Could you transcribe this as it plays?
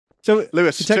So,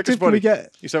 Lewis, check his detective, can we body.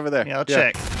 get... He's over there. Yeah, I'll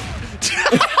check.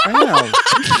 Ow.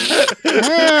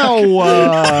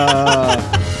 Ow.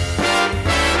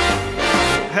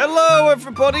 Hello,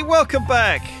 everybody. Welcome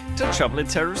back to Trouble in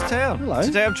Terrorist Town. Hello.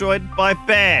 Today I'm joined by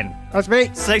Ben. That's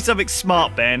me. Say something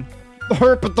smart, Ben. That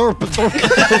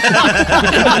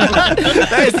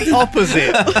That is the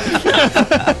opposite.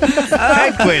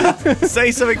 Penguin, say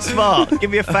something smart.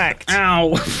 Give me a fact.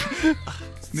 Ow.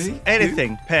 Me?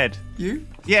 Anything, Ped. You?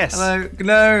 Yes. Hello,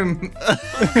 gnome.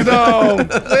 No.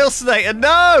 Wilsonator,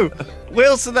 no.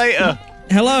 Wilsonator.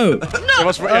 Hello. That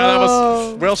was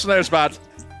Wilson is bad.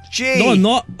 G. No, I'm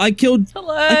not. I killed him.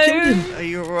 Are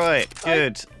you alright?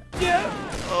 Good. Yeah.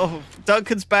 Oh,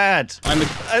 Duncan's bad. I'm a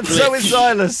And so is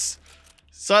Zylus.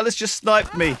 Zylus just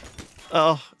sniped me.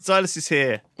 Oh, Zylus is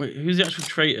here. Wait, who's the actual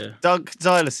traitor?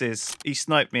 Zylus is. He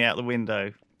sniped me out the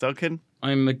window. Duncan?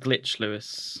 I'm a glitch,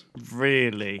 Lewis.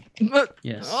 Really?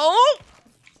 Yes.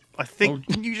 I think,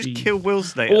 didn't you just geez. kill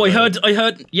Wilsonator? Oh, I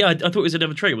heard, yeah, I thought he was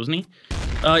another traitor, wasn't he?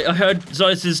 I heard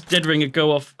Zylus' dead ringer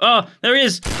go off. Ah, there he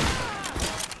is!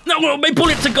 No, my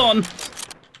bullets are gone!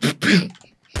 Oh,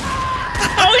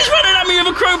 he's running at me with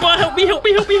a crowbar! Help me, help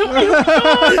me, help me, help me! Help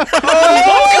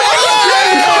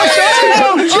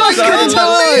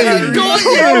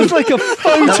That was like a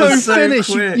photo so finish.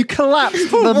 quick. You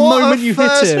collapsed the What moment a you hit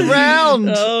first him. round!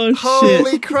 Oh,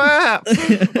 Holy crap!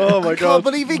 Oh my I can't god.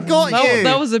 believe he got you!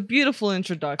 That was a beautiful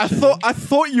introduction. I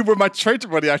thought you were my traitor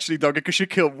buddy actually, Doggy, because you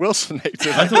killed Wilsonator.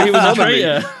 I thought he was a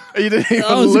traitor. You didn't even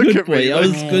That was a look good at me. point. That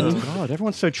was good. Oh god,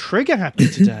 everyone's so trigger happy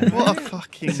today. What a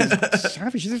fucking...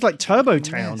 Savage. This is like Turbo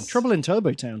Town. Yes. Trouble in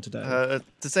Turbo Town today.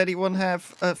 Does anyone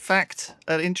have a fact,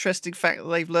 an interesting fact that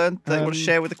they've learned that they want to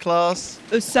share with the class?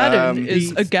 Saturn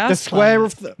is a gas the square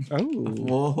planet. of the...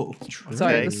 Oh. Whoa.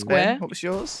 Sorry, Okay, the square. Ben, what was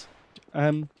yours?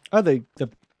 Oh, the...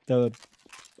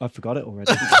 I forgot it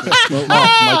already. Well,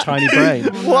 my tiny brain.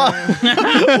 What?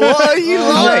 What are you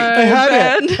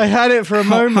like? I had it for a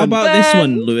moment. How about this Ben.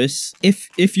 one, Lewis?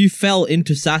 If you fell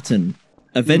into Saturn,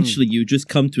 eventually you just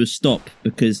come to a stop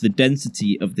because the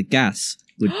density of the gas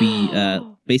would be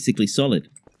basically solid.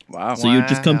 Wow. So you'd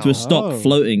just come to a stop Oh.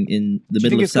 floating in the Do you middle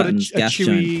think of it's got Saturn's a gas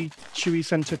giant. chewy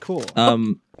center core?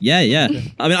 Yeah.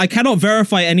 I mean, I cannot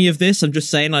verify any of this. I'm just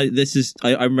saying,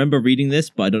 I remember reading this,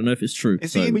 but I don't know if it's true.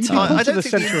 Is So, the you entire, come I to don't the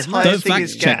think the centre of entire Don't thing fact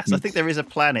is check gas. me. I think there is a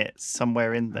planet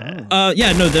somewhere in there.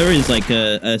 yeah, no, there is like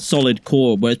a solid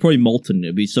core, but it's probably molten.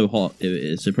 It'd be so hot, so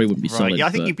it probably wouldn't be Right, solid. yeah, I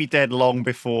think but- you'd be dead long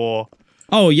before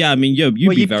Oh yeah, I mean, you'd be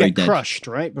you'd very get dead. crushed,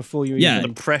 right? Before you Yeah. the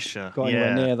even pressure. got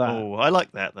anywhere near that. Oh, I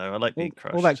like that though. I like being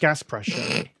crushed. all that gas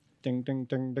pressure. Ding, ding,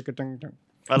 ding, ding, ding, ding.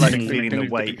 I like Ding, feeling the ding,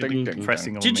 weight ding, ding,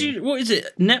 pressing on Did me. you? What is it?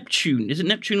 Neptune? Is it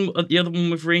Neptune? The other one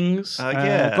with rings?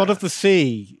 Yeah. God of the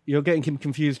Sea. You're getting him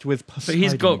confused with but Poseidon.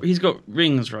 he's got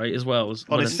rings, right, as well as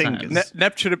On well his as fingers. Saturn.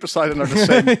 Neptune and Poseidon are the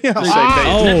same, the same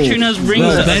Oh, day. Neptune has rings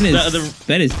Well, that Ben are- that are is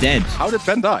Ben is dead. How did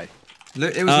Ben die? It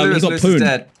was He Lewis. got Lewis is pooned.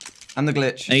 dead. And the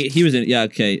glitch. He was in. Yeah,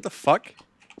 okay. What the fuck?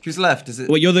 Who's left? Is it?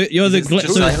 Well, you're the Is it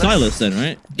just Zylus then,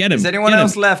 right? Get him. Is anyone get him.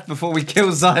 else left before we kill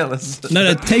Zylus?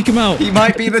 No, take him out. He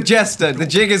might be the jester. The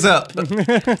jig is up.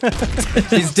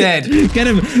 He's dead. Get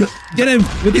him. Get him.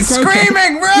 With He's the crowbar.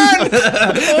 screaming, run!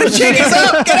 The jig is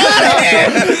up! Get out of here!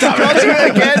 Can't do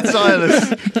it again,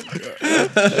 Silas.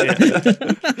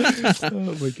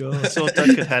 Oh my god. I saw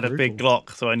Duncan had a big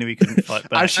Glock, so I knew he couldn't fight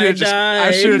back. I should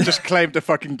died. have just claimed the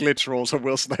fucking glitch rules so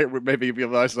Wilson would maybe be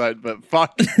on my side, but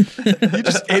fuck. You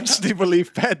just instantly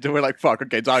believe Ped and we're like, fuck,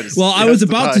 okay, Zylus. Well, I he was has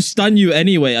about die. to stun you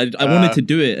anyway. I wanted to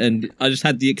do it, and I just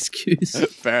had the excuse.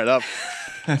 Fair enough.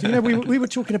 So, we were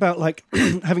talking about like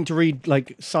having to read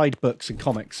like side books and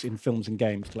comics in films and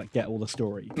games to like get all the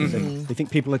story. 'Cause they think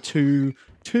people are too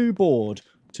bored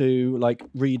to like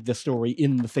read the story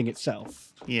in the thing itself.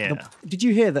 Yeah. Did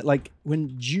you hear that like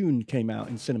when June came out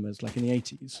in cinemas like in the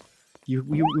 80s? You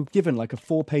were given like a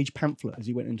 4-page pamphlet as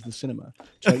you went into the cinema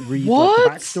to like, read like,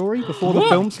 What? the backstory before the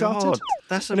film started. God,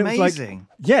 that's And it was like- amazing.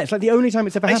 Yeah, it's like the only time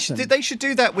it's ever They happened. should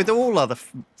do that with all other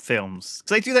films.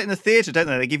 'Cause they do that in the theatre, don't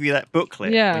they? They give you that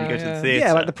booklet Yeah, when you go to the yeah. theatre.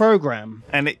 Yeah, like the program.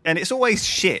 and it's always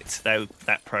shit though.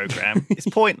 That program, it's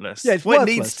pointless. Yeah, it's what it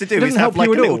worthless. needs to It do doesn't is have help like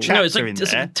you a at little all. chapter No, it's like in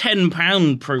it's there. a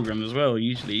 £10 program as well.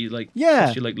 Usually, like Yeah,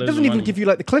 costs you, like, it loads doesn't of even money. give you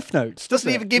like the cliff notes. Doesn't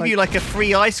does even it? give you like a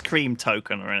free ice cream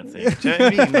token or anything. Do you know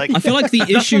what I mean? Like, I feel like the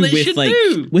issue they with should like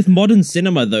do. with modern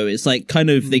cinema though, it's like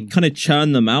they kind of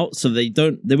churn them out, so they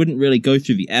wouldn't really go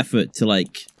through the effort to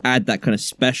like add that kind of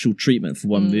special treatment for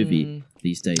one movie.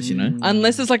 these days, you know?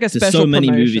 Unless it's like a special There's so many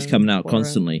movies promotion coming out for it.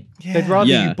 constantly. They'd rather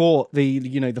Yeah. you bought the the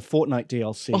Fortnite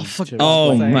DLC.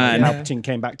 Oh, explain man. how Palpatine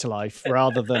came back to life,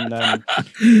 rather than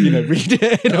read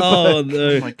it. In a Oh, book. no.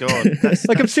 Oh my god. That's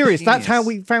Like I'm serious. That's how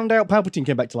genius. we found out Palpatine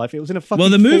came back to life. It was in a fucking. Well,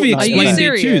 the movie Fortnite Are you explained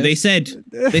game. it too. serious?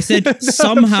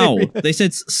 They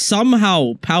said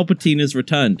somehow Palpatine has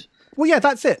returned. Well, yeah,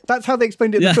 that's it. That's how they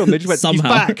explained it in Yeah, the film. They just went, somehow.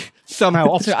 he's back somehow.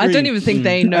 Off So I don't screen. even think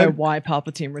they know why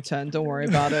Palpatine returned. Don't worry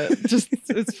about it. Just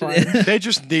it's fine. They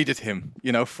just needed him,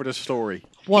 for the story.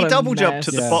 What He a double jumped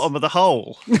to mess. the bottom of the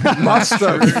hole. Must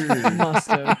have. Must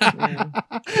have, yeah.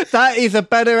 That is a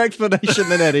better explanation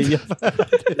than Eddie.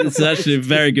 It's actually a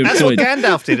very good That's what point.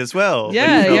 Gandalf did as well. when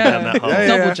Yeah, he fell yeah. down that hole. Yeah,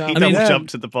 Double yeah. jump. He I mean, double jumped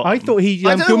to the bottom. I thought he.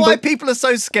 I don't know why Goomba- people are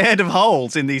so scared of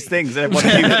holes in these things. Everyone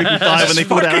keeps people die when they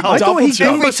fall down a hole. I thought he Every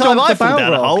Goomba time I jumped the fall down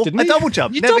a barrel hole, didn't I he? double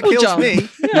jump. You Never double kills jump. me.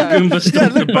 Goomba Yeah,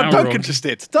 stopped the look what barrel. Duncan just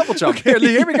did. Double jump. Here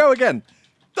we go again.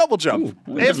 Double jump.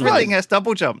 Everything has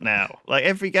double jump now. Like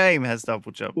every game has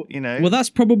double jump. Well, that's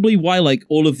probably why, like,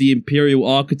 all of the Imperial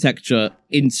architecture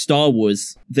in Star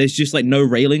Wars, there's just like no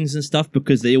railings and stuff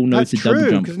because they all know That's to double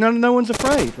true jump. because no one's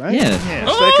afraid, right? Yeah. Yeah.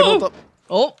 So they can all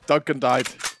Oh, Duncan died.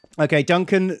 Okay,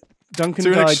 Duncan To an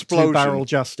died explosion. to barrel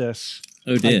justice.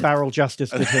 Oh dear. And barrel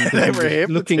justice did him. They because were he was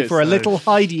looking for a hypnotised. little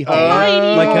hidey hole,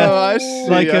 I see,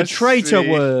 like I a traitor see.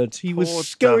 word. He was Poor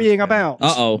scurrying Duncan. about.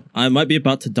 Uh-oh, I might be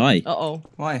about to die. uh-oh.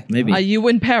 Why? Maybe. Are you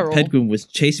in peril? Pedguin was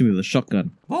chasing me with a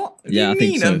shotgun. What? What do Yeah, you I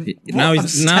think mean? so. I'm- Now what?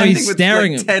 he's I'm now standing he's with,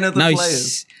 staring like, at 10 other now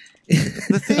players. The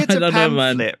I theatre don't know,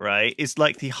 man. pamphlet, right, is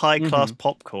like the high-class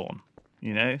popcorn.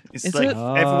 You know, it's Is like it?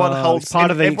 everyone Ah, holds. it's part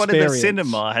of the everyone in the experience.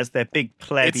 cinema has their big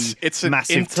plebby, It's an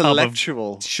massive tub of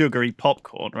intellectual. sugary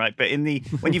popcorn, right? But in the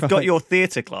when you've got your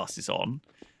theatre glasses on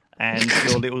and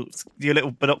your little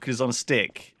binoculars on a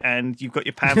stick, and you've got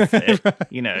your pamphlet,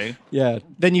 you know, Yeah,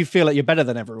 then you feel like you're better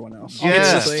than everyone else. Yeah. It's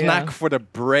a Obviously, snack yeah. for the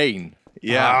brain.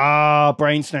 Yeah. Ah,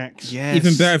 brain snacks. yes.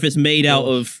 even better if it's made out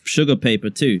of sugar paper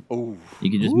too. Ooh.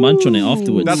 You can just munch on it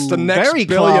afterwards. That's the next Very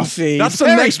billion. classy. That's the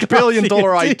Very next $1 billion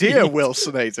classy idea, indeed.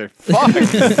 Wilsonator. Fuck.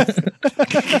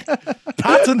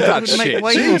 Patent that would make shit.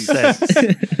 way more Jeez. sense.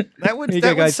 That would Here you go,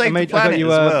 that would guys. save I the got planet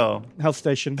you as a well. health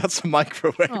station. That's a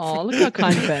microwave. Oh, look how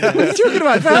kind Ben What are you is. talking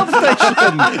about? It's a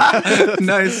health station.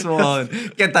 Nice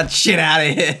one. Get that shit out of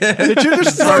here. Did you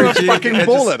just throw a Sorry, fucking I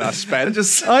ball just- at us, Ben?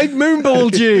 Just I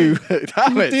moonballed you.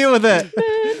 Damn it. Deal with it.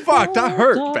 Fuck, that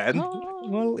hurt, Ben.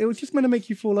 Well, it was just meant to make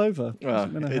you fall over. It Well,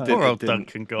 wasn't meant to it hurt. did. Poor old didn't.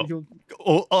 Duncan got You're-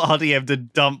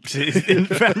 RDM'd dumped in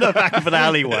the back of an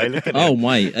alleyway. Look at Oh him.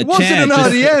 my! A It wasn't chair an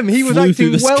just RDM. He was flew through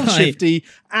acting the well sky. shifty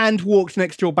and walked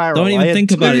next to your barrel. Don't even I had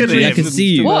think about two it, G. I can reasons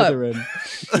see to you. What? murder him.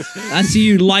 I see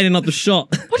you lining up the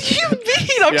shot. What do you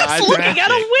mean? I'm Yeah, just I looking do-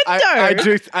 out a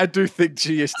window. I do think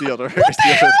G is the other. What the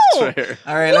hell? traitor.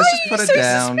 all right. Let's just Why put are it you so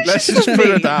down. suspicious? Let's just put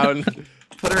her down.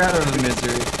 Put her out of her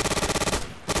misery.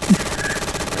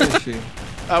 Where is she?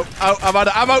 Oh, I'm out.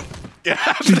 I'm out. Yeah.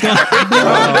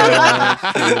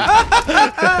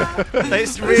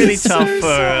 It's really tough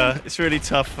for. It's really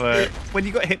tough for when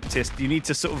you got hypnotist. You need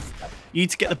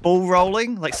to get the ball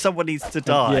rolling. Like someone needs to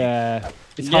die. Yeah.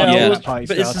 It's hard Yeah, to Yeah. get that party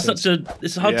but it's started. such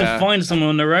it's hard Yeah. to find someone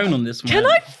on their own on this one. Can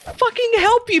I fucking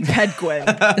help you,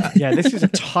 Pedguin? Yeah, this is a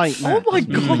tight Oh match. my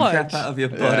Crap god. out of your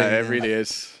body. Yeah, it really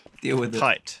is. Deal with it.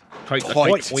 Tight. Tight.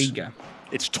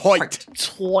 It's tight.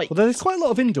 Toy. Although there's quite a lot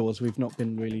of indoors we've not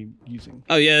been really using.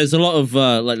 Oh yeah, there's a lot of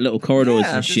like little corridors Yeah,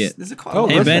 and there's- shit. There's a quite Oh, a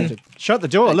lot Hey, of- Ben. fascinating. Shut the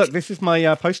door. Look, this is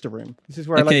my poster room. This is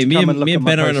where I like Okay, to me come and and look me at and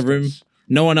my Ben are in a room. posters.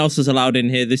 No one else is allowed in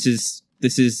here. This is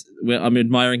where I'm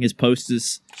admiring his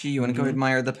posters. Gee, you want to go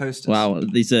admire the posters? Wow,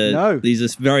 these No. are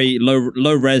very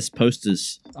low res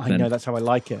posters. I Ben. know, that's how I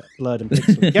like it. Blurred and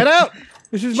pixel. Get out!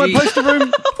 This is my Gee. poster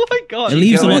room. Oh my god. It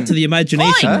leaves a Go lot in. to the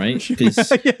imagination, Fine. right? Because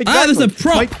Yeah, there's a exactly.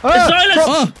 prop. Like, Zylus!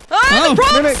 props, Oh,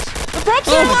 mimics. The props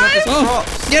oh, are alive!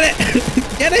 oh, get it,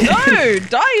 get it. No,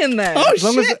 die in there. Oh As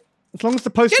long as the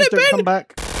posters Get it, don't Ben. come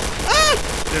back.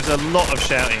 There's a lot of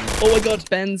shouting. Oh my god,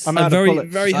 Ben's I'm I'm out of very bullets.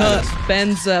 very hurt.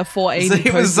 Ben's 480.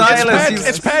 It was poster. Zylus. Ped,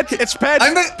 it's Ped. It's Ped.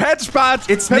 I'm the- Ped's bad.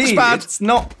 It's Ped's me. bad. It's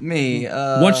not me.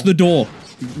 Watch the door.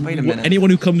 Wait a minute. Anyone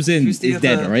who comes in Who's is the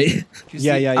dead, other- right? Who's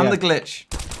Yeah, the- yeah, I'm yeah. the glitch.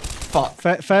 Fuck.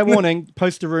 Fair warning,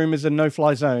 poster room is a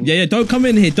no-fly zone. Yeah, don't come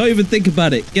in here. Don't even think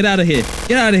about it. Get out of here.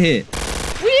 Get out of here.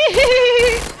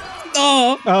 Whee!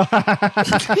 Oh,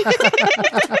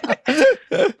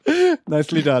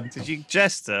 Nicely done. Did you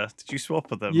jester? Did you swap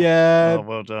with them? Yeah. Oh,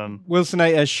 well done.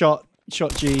 Wilsonator shot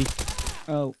G.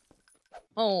 Oh.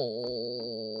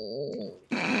 Oh.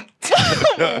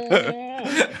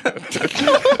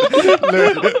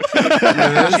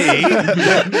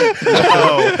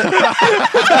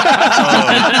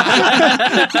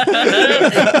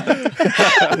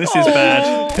 This is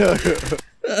bad. The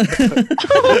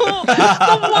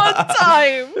one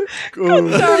time. God damn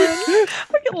it.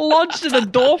 I get lodged in a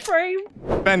door frame.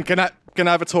 Ben, can I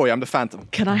have a toy? I'm the Phantom.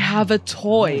 Can I have a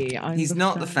toy? He's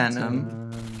not the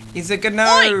Phantom. He's a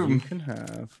gnome. You can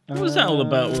have. What was that all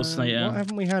about, Will Snater? What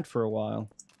haven't we had for a while?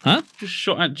 Huh? Just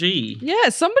shot at G. Yeah,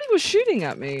 somebody was shooting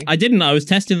at me. I didn't. I was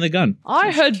testing the gun.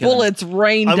 I heard bullets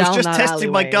rain I down was just that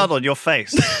testing my alleyway. gun on your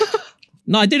face.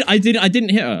 No, I didn't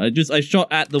hit her. I shot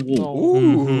at the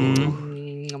wall.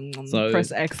 So,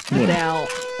 Press X to what? now.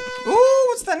 Ooh,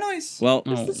 what's that noise? Well,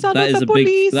 the sound that of is the a big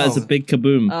police. that is a big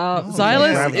kaboom.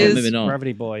 Zylus Maybe is not.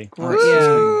 Gravity boy.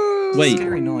 yeah. Wait.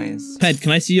 Scary noise. Ped,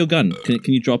 can I see your gun? Can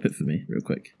you drop it for me real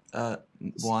quick?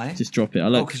 Why? Just drop it. I Oh,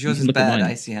 look. because yours you is can look at bad. mine.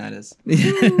 I see how it is.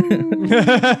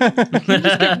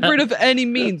 Get rid of any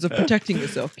means of protecting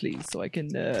yourself, please, so I can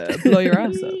blow your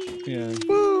ass up. Yeah.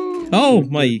 Oh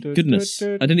my goodness!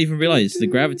 I didn't even realize the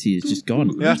gravity is just gone.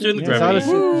 Yeah. Doing the Yeah, gravity.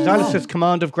 Zylus has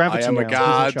command of gravity I am a now.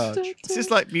 god. He's in charge. This is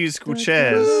like musical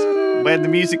chairs. When the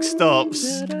music stops,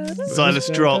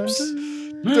 Zylus drops.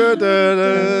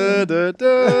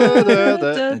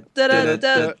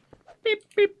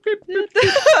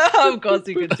 Of course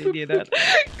you continue that.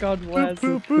 God bless.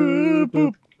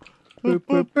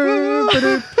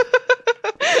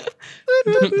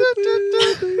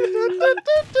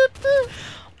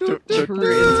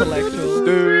 True intellectual.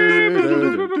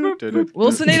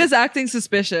 Wilson is acting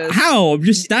suspicious. How? I'm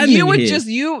just standing You were here. just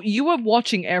you were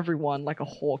watching everyone like a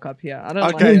hawk up here. I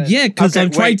don't Okay. like it. Yeah, because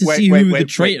I'm trying to see who the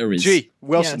traitor is. G,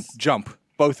 Wilson, Yes. jump.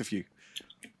 Both of you.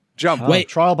 Jump. Wait.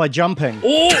 Trial by jumping.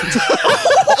 Wilson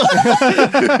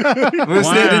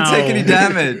didn't take any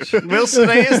damage. Wilson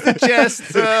is the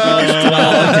jester.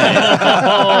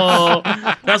 Oh,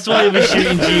 that's why he was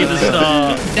shooting G at the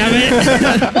start. Damn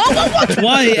it!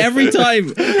 Why every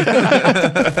time?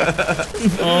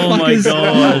 Oh my Fuckers.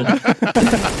 god.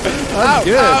 That's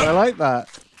good. I like that.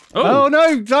 Oh,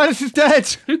 no, Zylus is dead.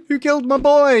 Who killed my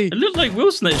boy? It looked like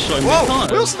Will Snater shot him. Whoa,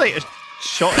 Wilson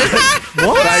shot him.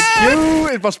 Thank you.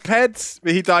 It was Peds.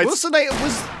 He died. Wilson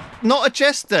was not a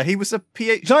jester. He was a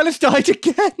PhD. Zylus died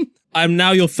again. I'm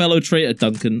now your fellow traitor,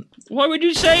 Duncan. Why would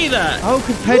you say that? Oh,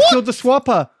 because Ped killed the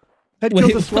swapper. Ped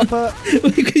killed the swapper.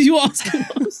 Because you asked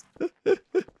us.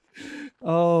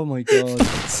 Oh my god.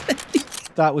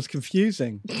 That was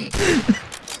confusing.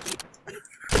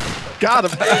 Got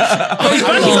him. He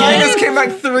just came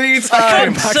back 3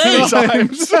 times.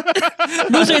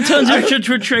 Will Snater turns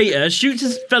into a traitor, shoots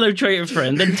his fellow traitor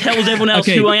friend, then tells everyone else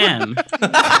Okay. who I am.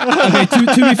 Okay, to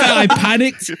be fair, I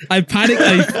panicked.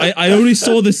 I only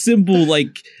saw the symbol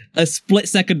like a split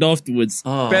second afterwards.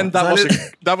 Ben,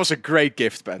 that was a great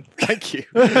gift, Ben. Thank you.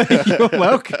 You're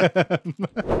welcome.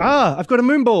 I've got a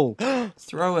moonball.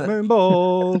 Throw it.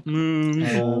 Moonball.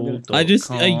 I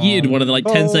yeeted one of them. Like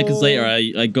 10 seconds later,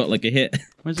 I got like a hit.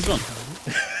 Where's it gone?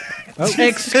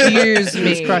 Excuse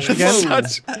me. Crash again.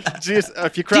 Jeez,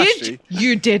 if you crash, G.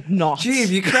 You did not. G,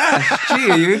 have you crashed? G,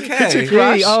 are you okay? Did you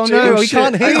crash? G, oh no, we shit.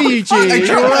 can't hear you, G. I You're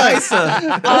dropped the right. ISA.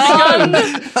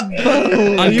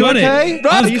 I've got okay? it.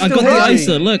 Run, I've you got still the running?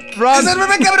 ISA. Look. There's a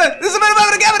cabinet! There's a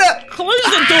cabinet! Close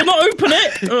the door, not open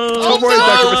it! Don't worry,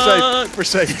 Duncan. We're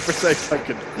safe,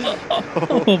 Duncan.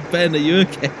 Oh, Ben, are you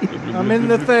okay? I'm in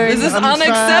the thing. This is I'm sad, I'm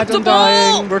unacceptable.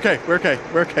 dying.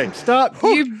 We're okay. Stop.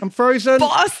 You I'm frozen.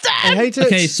 bastard! I hate it.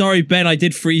 Okay, sorry, Ben. I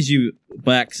did freeze you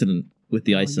by accident with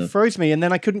the You ISA. froze me, and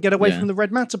then I couldn't get away Yeah. from the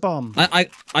red matter bomb. I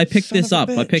picked Son this of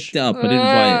a up. I bitch. picked it up. I didn't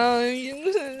buy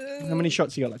it. How many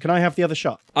shots you got? Can I have the other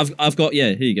shot? I've got. Yeah,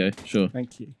 here you go. Sure,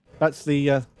 Thank you. That's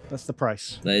the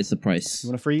price. that is the price. You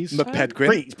want to freeze? The Ped grin.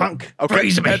 Freeze, punk. Okay,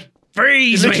 Freeze me! Ped. Freeze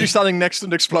He's literally me! standing next to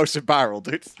an explosive barrel,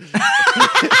 dude.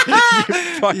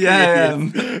 Yeah.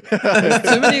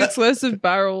 Too many explosive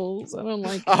barrels. I don't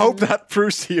like I it. hope that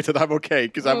proves to you that I'm okay,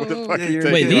 because I would have fucking you're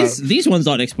taken Wait, you out. these ones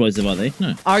aren't explosive, are they?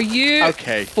 No. Are you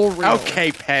Okay. for real?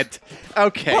 Okay, Ped.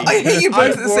 Okay. I hit you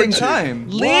both at the same time.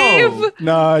 Leave Whoa.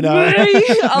 No, no. me No,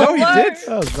 you alone. did.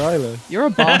 Oh, Zylus. You're a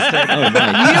bastard. Oh,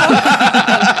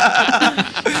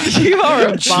 nice. You are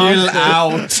a Chill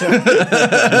bastard.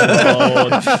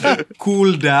 out.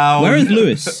 Cool down. Where is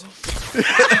Lewis?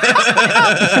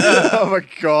 Oh my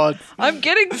god. I'm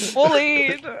getting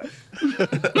bullied.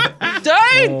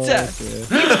 Don't!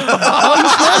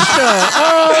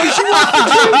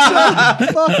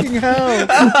 Fucking hell.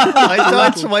 I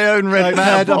died to my own red Right,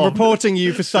 matter Ped, I'm bomb. reporting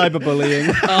you for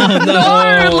cyberbullying. Oh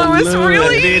no! No, Lewis, I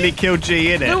really? nearly killed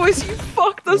G in it. Lewis, you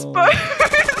fucked us both.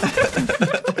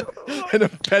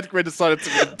 Pedgrin decided to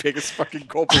be the biggest fucking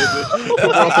goblin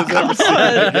the world has ever seen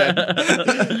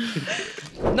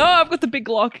again. No, I've got the big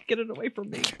lock. Get it away from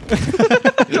me.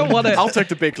 Don't want it. I'll take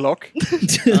the big lock.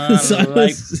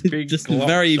 Silas big just Glock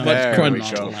very much There we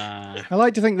crunched. go. I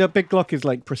like to think that Big Glock is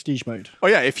like prestige mode. Oh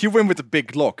yeah, if you win with the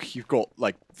big lock, you've got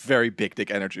like very big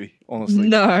dick energy, honestly.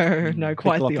 No,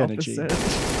 quite Glock the energy.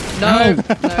 opposite. No.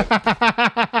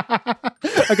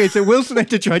 Okay, so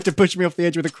Wilsonator tried to push me off the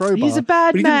edge with a crowbar. He's a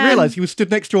bad but he man. didn't realise he was stood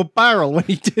next to a barrel when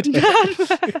he did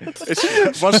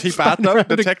it. Was he bad though,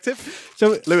 detective?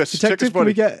 So, Lewis, check detective, his can we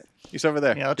body. get? He's over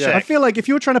there. Yeah, I'll I check. feel like if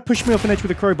you're trying to push me off an edge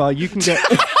with a crowbar, you can get.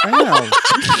 Ow!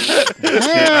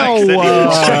 Accidentally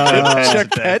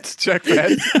Check pets.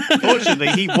 Fortunately,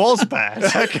 he was bad.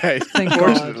 Okay, Thank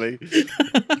God. fortunately.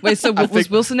 Wait, so was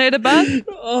Wilsonator bad?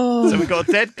 So we got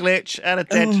a dead glitch and a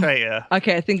dead traitor.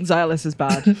 Okay, I think Zylus is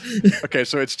bad. Okay,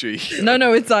 so it's G. No,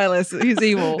 it's Zylus. He's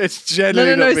evil. It's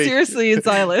genuinely No, not me. seriously, it's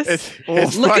Zylus.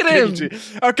 It's Look at fucking him. G.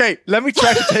 Okay, let me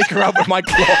try to take her out with my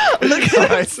claw. Look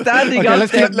at him standing up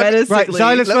there menacingly. Right,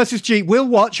 Zylus versus G. We'll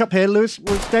watch up here, Lewis.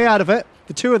 We'll stay out of it.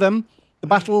 The two of them. The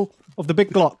battle of the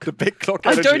Big Glock. The big clock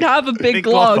I energy. don't have a big Big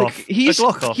Glock Glock. off. The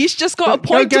Glock off. He's just got a Go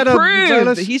point get to him, prove.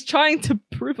 Zylus. He's trying to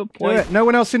prove a Do point. it. No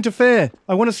one else interfere.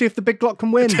 I want to see if the Big Glock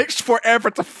can win. It takes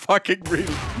forever to fucking read.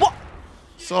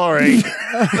 Sorry. You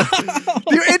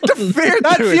interfered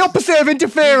That's to the it. opposite of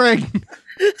interfering.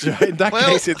 In that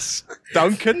case, it's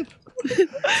Duncan.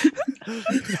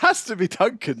 It has to be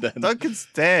Duncan then. Duncan's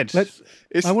dead.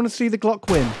 I want to see the Glock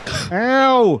win.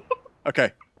 Ow!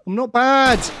 Okay. I'm not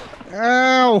bad.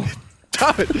 Ow!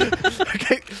 Damn it.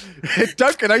 Okay.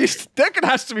 Duncan, Duncan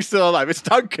has to be still alive. It's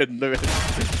Duncan, Lewis.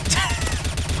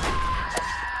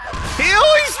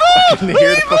 He's more! Can you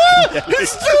hear the fucking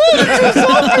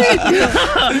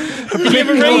yelling? Did you have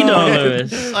a radar,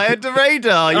 Lewis? I had the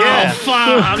radar, Oh, yeah.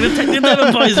 fuck. I'm going to take the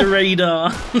Never Visor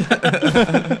radar.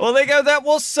 Well, there you go. That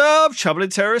was Trouble in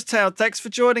Terrorist Town. Thanks for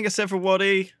joining us,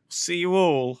 everybody. See you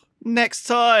all next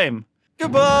time.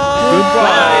 Goodbye.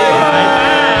 Goodbye.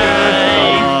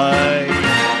 Goodbye.